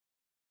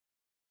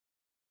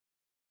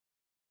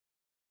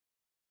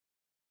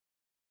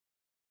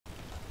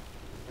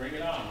Bring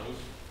it on,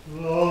 Ruth.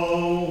 The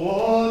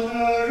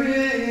water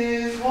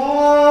is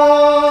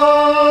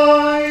wide,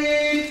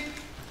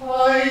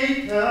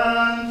 I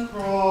can't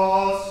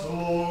cross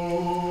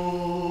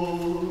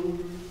o'er,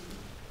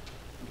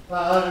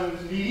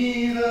 and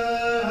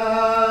neither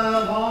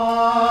have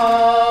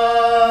I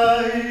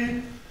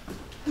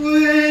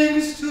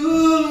wings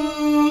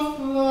to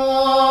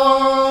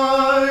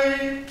fly.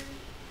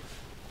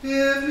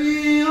 Give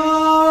me a boat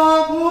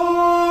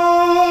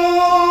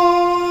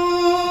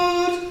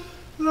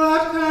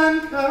that can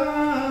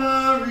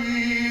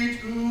carry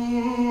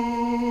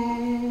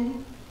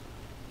two,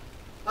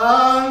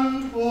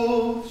 and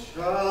both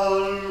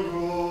shall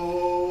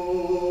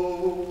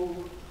row,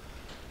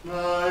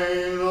 my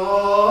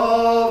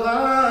love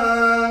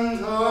and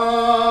I.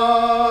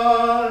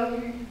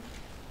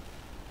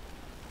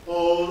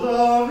 Oh,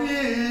 love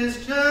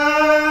is gentle,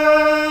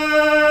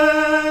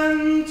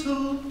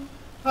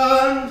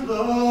 and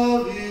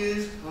love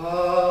is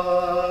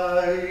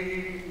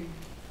kind.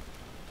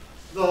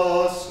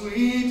 The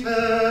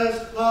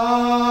sweetest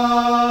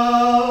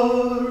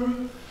flower,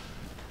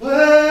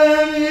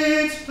 when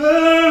it's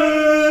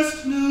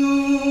first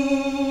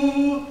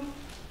new,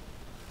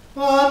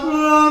 but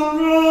love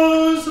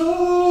grows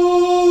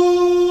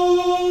old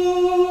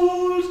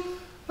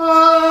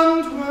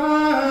and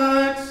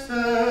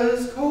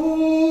waxes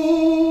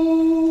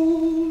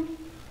cold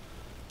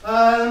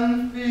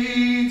and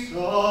fades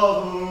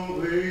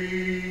away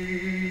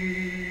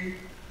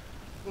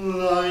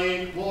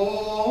like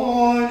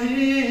morning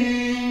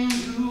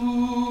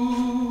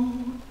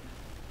dew.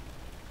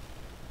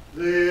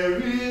 There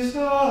is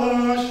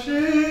a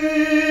ship,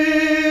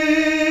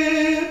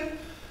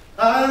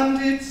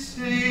 and it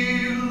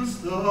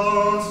sails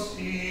the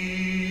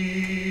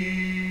sea.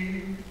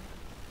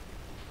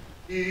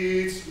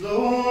 It's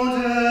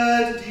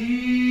loaded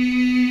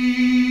deep,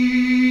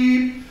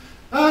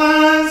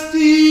 as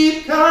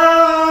deep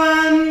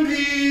can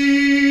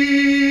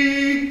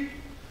be,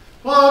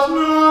 but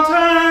not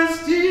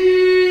as deep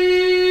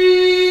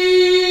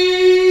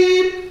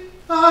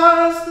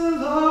as the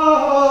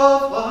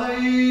love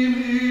I'm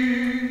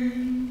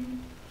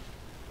in.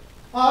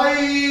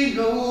 I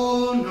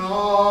know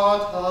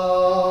not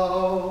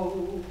how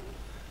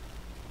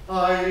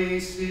I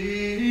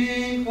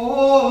sink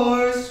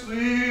or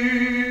swim.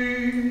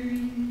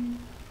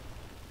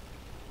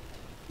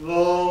 The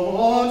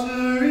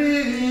water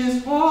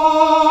is wide,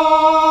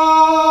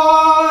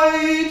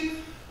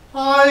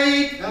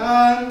 I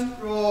can't